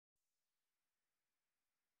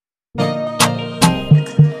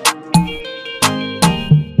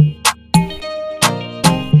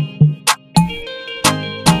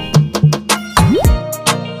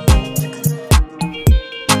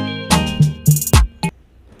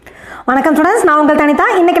வணக்கம் ஸ்டூடண்ட்ஸ், நான் உங்கள் தனிதா.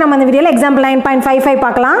 இன்னைக்கு நம்ம இந்த வீடியோல எக்ஸாம்பிள் 9.55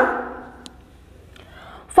 பார்க்கலாம்.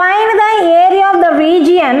 Find the area of the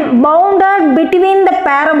region bounded between the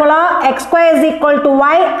parabola x square is equal to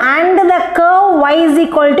y and the curve y is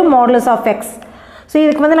equal to modulus of x. So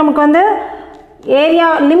இதுக்கு நமக்கு ஏரியா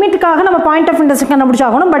லிமிட்டுக்காக நம்ம பாயிண்ட் ஆஃப் இன்டர்செக்ஷன்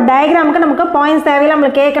கண்டுபிடிச்சாகணும். பட் டயக்ராமுக்கு நமக்கு points தேவையில்லை.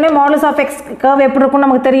 நம்மளுக்கு ஏற்கனவே modulus of X curve எப்படி இருக்கும்னு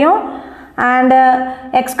நமக்கு தெரியும். And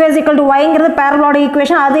X square equal to ஒய்ங்கிறது பேரபோலோட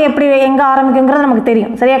equation, அது எப்படி எங்கே ஆரம்பிக்குங்கிறது நமக்கு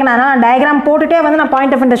தெரியும். சரியாக நான் டயக்ராம் போட்டுகிட்டே நான்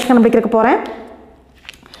பாயிண்ட் ஆஃப் இன்டர்செக்ஷன் கண்டுபிடிக்கிறதுக்கு போகிறேன்.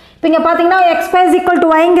 இப்போ இங்கே பார்த்தீங்கன்னா X square equal to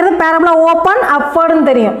ஒய்ங்கிறது parabola open அப்வர்டுன்னு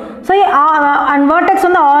தெரியும். So and vertex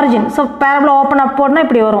origin. So parabola open அப்வர்ட்னா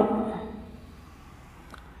இப்படி வரும்.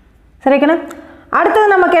 சரிக்கண்ணா. அடுத்தது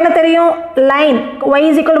நமக்கு என்ன தெரியும், line y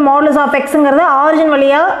is equal to modulus of xங்கிறது origin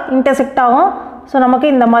வழியாக இன்டர்செக்ட் ஆகும். ஸோ நமக்கு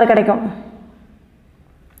இந்த மாதிரி கிடைக்கும்.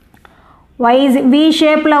 y is v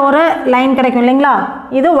ஷேப்பில் ஒரு லைன் கிடைக்கும் இல்லைங்களா.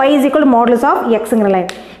 இது y is equal to modulus of xங்கிற line.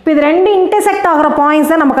 இப்போ இது ரெண்டு இன்டர்செக்ட் ஆகிற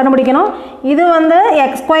பாயிண்ட்ஸை நம்ம கண்டுபிடிக்கணும். இது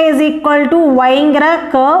x square is equal to yங்கிற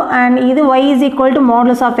curve and இது y is equal to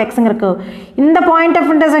modulus of xங்கிற curve. இந்த பாயிண்ட்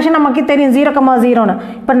ஆஃப் இன்டர்செக்ஷன் நமக்கு தெரியும் 0,0ன்னு.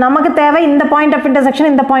 இப்போ நமக்கு தேவை இந்த பாயிண்ட் ஆஃப்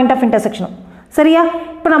இன்டர்செக்ஷன், இந்த பாயிண்ட் ஆஃப் இன்டர்செக்ஷனும். சரியா.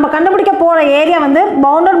 இப்போ நம்ம கண்டுபிடிக்க போகிற area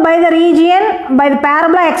bounded by the region by the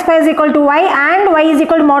parabola X square is equal to Y and Y is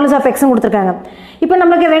equal to modulus of எக்ஸ்னு கொடுத்துருக்காங்க. இப்போ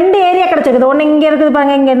நம்மளுக்கு ரெண்டு ஏரியா கிடச்சிருக்குது. ஒன்று இங்கே இருக்குது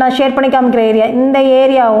பாருங்கள், இங்கே நான் ஷேர் பண்ணி காமிக்கிற ஏரியா. இந்த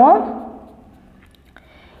ஏரியாவும்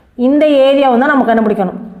தான் நம்ம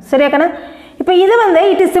கண்டுபிடிக்கணும். சரியா கண்ணா. இப்போ இது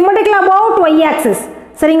it is symmetrical about Y axis.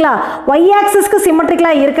 சரிங்களா. ஒய் ஆக்சிஸ்க்கு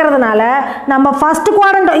சிமெட்ரிக்கலாக இருக்கிறதுனால நம்ம ஃபர்ஸ்ட்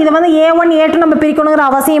குவாட்ரண்ட் இதை A1 A2 நம்ம பிரிக்கணுங்கிற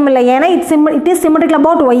அவசியம் இல்லை. ஏன்னா it is symmetrical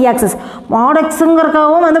about Y axis. Mat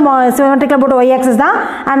எக்ஸுங்கிறவும் symmetrical about Y axis தான்.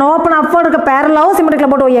 அண்ட் ஓப்பன் அப்வர்ட் இருக்க பேரலாவும் சிமெட்ரிக்கல்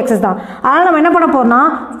அபவுட் ஒய் ஆக்சிஸ் தான். அதனால் நம்ம என்ன பண்ண போறோம்னா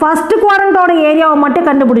ஃபர்ஸ்ட் குவாட்ரண்டோட ஏரியாவை மட்டும்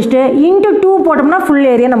கண்டுபிடிச்சிட்டு இன்ட்டு 2 போட்டோம்னா ஃபுல்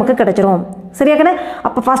ஏரியா நமக்கு கிடைச்சிரும். சரியா கண்ணு.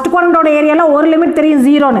 அப்போ ஃபர்ஸ்ட் குவாட்ரண்டோட ஏரியாவில் ஒரு லிமிட் தெரியும்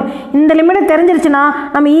 0ன்னு. இந்த லிமிட் தெரிஞ்சிருச்சுன்னா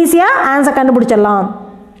நம்ம ஈஸியாக ஆன்சர் கண்டுபிடிச்சிடலாம்.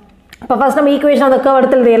 இப்போ ஃபர்ஸ்ட் நம்ம ஈக்குவேஷன் ஆஃப் த கர்வ்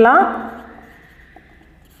எடுத்து எழுதிடலாம்.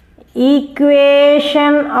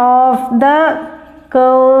 Equation of the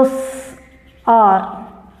curves R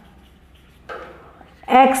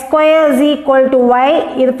X square is equal to Y.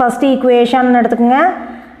 இது ஃபர்ஸ்ட் ஈக்குவேஷன் எடுத்துக்கோங்க.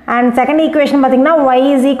 அண்ட் செகண்ட் ஈக்குவேஷன் பார்த்தீங்கன்னா Y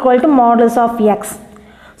is equal to modulus of X.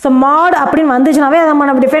 So மாட் அப்படின்னு வந்துச்சுனாவே அதை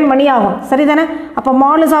நம்ம டிஃபைன் பண்ணி ஆகும். சரி தானே. அப்போ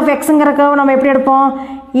மாடுலஸ் ஆஃப் எக்ஸுங்கிற கர்வ் நம்ம எப்படி எடுப்போம்,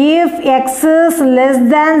 if X is less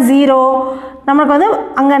than 0 நம்மளுக்கு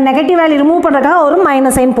அங்கே நெகட்டிவ் வேல்யூ ரிமூவ் பண்ணுறதுக்காக ஒரு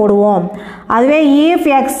மைனஸ் சைன் போடுவோம். அதுவே if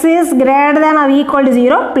X is greater than or equal to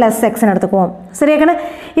 0 plus எக்ஸ்ன்னு எடுத்துக்குவோம். சரியாக்கண்ணே.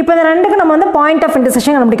 இப்போ இந்த ரெண்டுக்கு நம்ம பாயிண்ட் ஆஃப்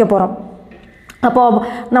இன்டர்செக்ஷன் கண்டுபிடிக்க போகிறோம். அப்போது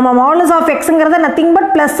நம்ம modulus of எக்ஸுங்கிறத nothing but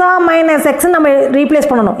plus R minus எக்ஸ்ன்னு நம்ம ரீப்ளேஸ்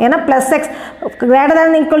பண்ணணும். ஏன்னா plus X greater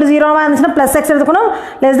than equal to 0வாக இருந்துச்சுன்னா ப்ளஸ் எக்ஸ் எடுத்துக்கணும்,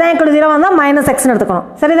 லெஸ் தேன் ஈக்குவல் டு 0 வந்தால் மைனஸ் எக்ஸ்ன்னு எடுத்துக்கணும்.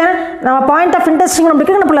 சரி தானே. நம்ம பாயிண்ட் ஆஃப் இன்டர்செக்ஷன்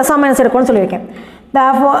கண்டுபிடிக்க நம்ம ப்ளஸ் ஆர் மைனஸ் எடுக்கணும்னு சொல்லியிருக்கேன். இந்த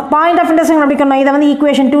பாயிண்ட் ஆஃப் இன்டர்செக்ஷன் கண்டுபிடிக்கணும். இதை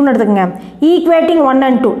ஈக்குவேஷன் 2ன்னு எடுத்துக்கோங்க. ஈக்குவேட்டிங் 1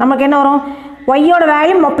 and 2 நமக்கு என்ன வரும், ஒய்யோட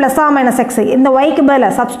value plus R minus X. இந்த ஒய்க்கு பதில்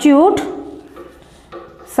சப்ஸ்டியூட்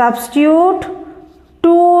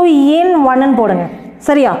 2 in 1ன்னு போடுங்க.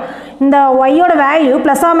 சரியா. இந்த ஒய்யோட value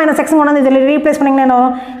plus R minus X கொண்டு இதில் ரீப்ளேஸ் பண்ணிங்கன்னா என்ன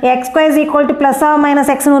வரும், X square is equal to plus R minus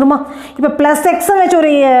எக்ஸ்னு வருமா. இப்போ ப்ளஸ் எக்ஸ்ன்னு வச்சு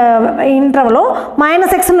ஒரு இன்டர்வலோ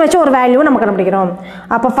மைனஸ் எக்ஸ்ன்னு வச்சு ஒரு வேல்யூ நம்ம கண்டுபிடிக்கிறோம்.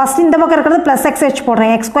 அப்போ ஃபஸ்ட் இந்த பக்கம் இருக்கிறது ப்ளஸ் எக்ஸ் வச்சு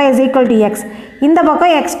போடுறேன். X square is equal to X. இந்த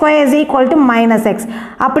பக்கம் X square is equal to minus X.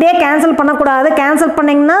 அப்படியே கேன்சல் பண்ணக்கூடாது. கேன்சல்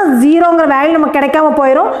பண்ணிங்கன்னா 0ங்கிற வேல்யூ நமக்கு கிடைக்காம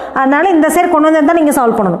போயிடும். அதனால இந்த சைடு கொண்டு வந்து தான் நீங்கள்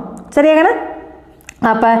சால்வ் பண்ணணும். சரியாங்கண்ணா.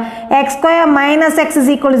 அப்போ X square minus X is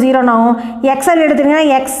equal to 0 ஆகும். எக்ஸ் எடுத்துட்டிங்கன்னா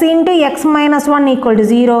X into X minus 1 equal to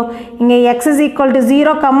 0. இங்கே X is equal to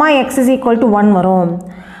 0, X is equal to 1 வரும்.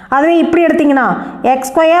 அதுவே இப்படி எடுத்திங்கன்னா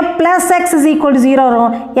X square plus X is equal to 0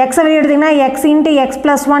 வரும். எக்ஸ் எடுத்திங்கன்னா X into X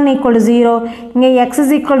plus 1 equal to 0. இங்கே X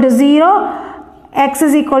is equal to 0, X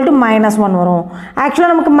is equal to minus 1 வரும்.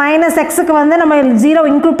 ஆக்சுவலாக நமக்கு மைனஸ் எக்ஸுக்கு நம்ம 0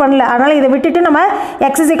 இன்க்ளூட் பண்ணல. அதனால் இதை விட்டுட்டு நம்ம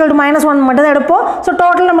X is equal to minus 1 மட்டும் தான் எடுப்போம். ஸோ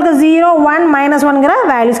டோட்டல் நமக்கு 0, 1, மைனஸ் 1ங்கிற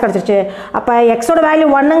வேல்யூஸ் கிடச்சிருச்சு. அப்போ எக்ஸோட வேல்யூ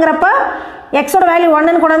 1ங்கிறப்ப எக்ஸோட வேல்யூ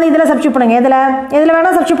 1ன்னு கொண்டாந்து இதில் சப்ஸ்டியூட் பண்ணுங்க. இதில்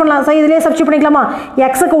வேணால் சப்ஸ்டியூட் பண்ணலாம். ஸோ இதிலே சப்ஸ்டியூட் பண்ணிக்கலாமா.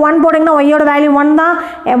 எக்ஸுக்கு 1 போட்டிங்கன்னா ஒய்யோட வேல்யூ 1 தான்.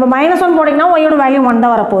 மைனஸ் 1 போட்டிங்கன்னா ஒய்யோட வேல்யூ 1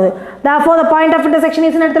 தான் வரப்போகுது. therefore the point of intersection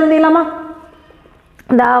is எடுத்து எழுதிடலாமா.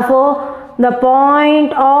 therefore the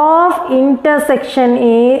point of intersection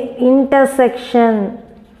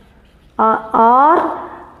are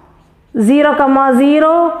 0,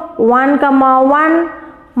 0, 1, 1,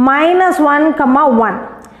 minus 1, 1.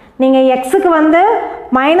 நீங்கள் எக்ஸுக்கு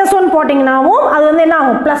 -1 போட்டிங்கனாவும் அது வந்து என்ன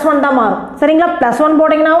ஆகும் +1 தான் மாறும் சரிங்களா +1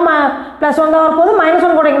 போட்டிங்கனாவும் +1 தான் வரப்போகுது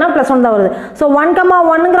 -1 போட்டிங்கன்னா +1 தான் வருது ஸோ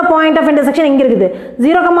 1,1ங்கிற பாயிண்ட் ஆஃப் இன்டர்செக்ஷன் இங்கே இருக்குது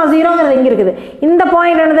 0,0ங்கிறது இங்கே இருக்குது இந்த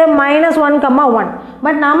பாயிண்ட் என்னது -1,1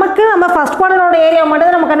 பட் நமக்கு நம்ம ஃபர்ஸ்ட் குவாட்ரண்டோட ஏரியா மட்டும்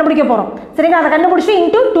தான் நம்ம கண்டுபிடிக்க போகிறோம் சரிங்களா அதை கண்டுபிடிச்சி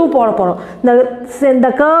இன்ட்டு 2 போட போகிறோம்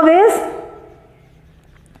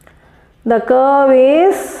the curve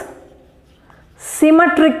is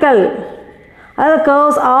symmetrical the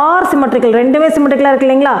curves are symmetrical ரெண்டுமே symmetrical இருக்கு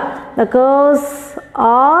இல்லைங்களா the curves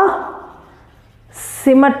are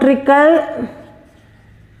symmetrical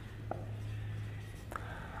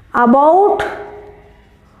about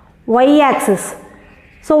y axis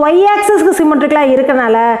so y axis க்கு symmetrical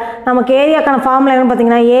இருக்கனால நமக்கு ஏரியாக்கான ஃபார்முலா என்னன்னு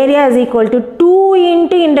பாத்தீங்கன்னா area is equal to 2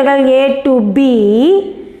 into integral a to b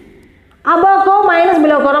above curve minus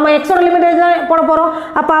below curve நம்ம x ஓட லிமிட் போட போறோம்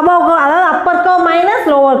அப்ப above curve அதாவது upper curve minus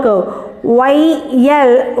lower curve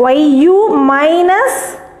yu minus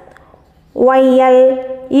yl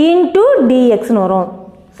into dx னு வரும்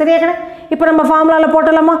சரியா கண்ணே இப்போ நம்ம ஃபார்முலால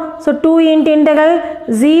போடலாமா so 2 into integral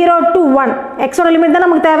 0 to 1 x ஓட லிமிட் தான்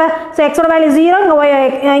நமக்கு தேவை சோ x ஓட வேல்யூ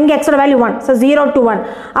 0 இங்க x ஓட value 1 so 0 to 1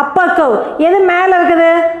 upper curve எது மேல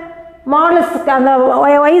இருக்குது மாடுலஸ் அந்த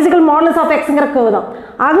y is equal modulus of xங்கற curve தான்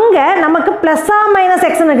அங்க நமக்கு plus or minus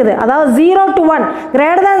x இருக்குது அதாவது 0 to 1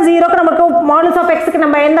 greater than 0 க்கு நமக்கு modulus of x க்கு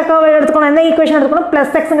நம்ம எந்த curve எடுத்துக்கணும் எந்த ஈக்குவேஷன் எடுத்துக்கணும் plus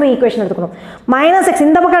xங்கற ஈக்குவேஷன் எடுத்துக்கணும் minus x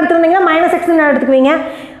இந்த பக்கம் எடுத்துட்டீங்கன்னா minus x ன்னு எடுத்துக்குவீங்க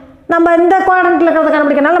நம்ம இந்த குவாட்ரண்ட்ல இருக்கிறத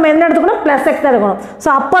கண்டுபிடிக்கனால நம்ம என்ன எடுத்துக்கணும் plus x தான் எடுக்கணும் சோ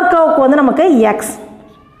upper curve க்கு வந்து நமக்கு x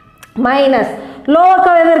minus lower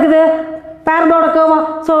curve எது இருக்குது paraboloid curve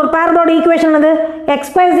so paraboloid equation என்னது x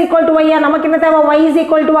square is equal to y நமக்கு என்ன தேவை y is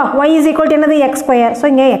equal to என்னது x square so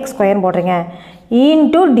இங்க x square போடுறீங்க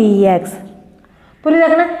into dx புரியுதா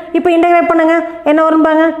கண்ணா இப்போ இன்டகிரேட் பண்ணுங்க என்ன வரும்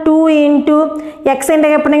பாருங்க 2 into x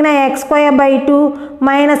இன்டகிரேட் பண்ணீங்கன்னா x square by 2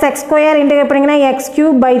 minus x square integrate பண்ணீங்கன்னா x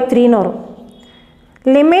cube by 3 ன்னு வரும்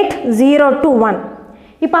லிமிட் 0 to 1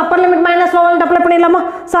 இப்போ upper limit minus lower limit apply பண்ணிடலாமா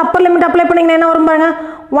சோ அப்பர் லிமிட் அப்ளை பண்ணீங்கன்னா என்ன வரும் பாருங்க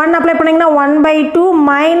 1 அப்ளை பண்ணீங்கன்னா 1/2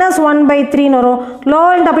 minus 1/3 ன்னு வரும்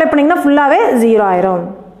லோவர் லிமிட் அப்ளை பண்ணீங்கன்னா ஃபுல்லாவே 0 ஆயிரும்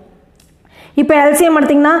இப்போ LCM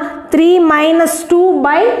எடுத்தீங்கன்னா 3 minus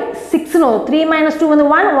 2/6 ன்னு வரும் 3 minus 2 வந்து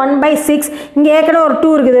 1/6 இங்க ஏற்கனவே ஒரு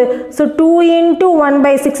 2 இருக்குது சோ 2 into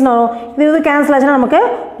 1/6 ன்னு வரும் இது கேன்சல் ஆச்சுனா நமக்கு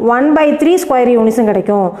 1/3 ஸ்கொயர் யூனிட்ஸ்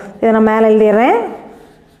கிடைக்கும் இத நான் மேலே எழுதிறேன்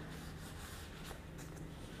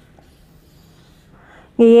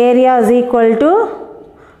area is equal to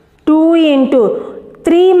 2 into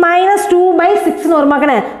 3 minus 2/6 ன்னு வரும்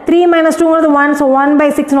மக்கனே 3 minus 2 ங்கிறது 1 so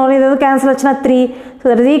 1/6 ன்னு வரும் இது கேன்சல் ஆச்சுனா 3 so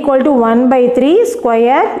that is equal to 1/3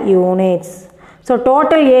 square units so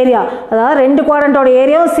total area அதாவது ரெண்டு குவாட்ரண்டோட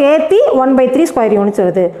ஏரியாவும் சேர்த்து 1/3 square units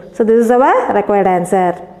வருது so this is our required answer